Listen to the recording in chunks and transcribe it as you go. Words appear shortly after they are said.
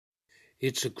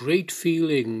It's a great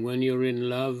feeling when you're in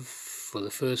love for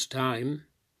the first time,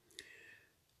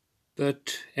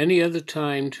 but any other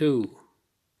time too.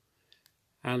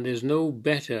 And there's no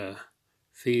better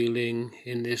feeling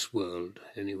in this world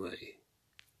anyway.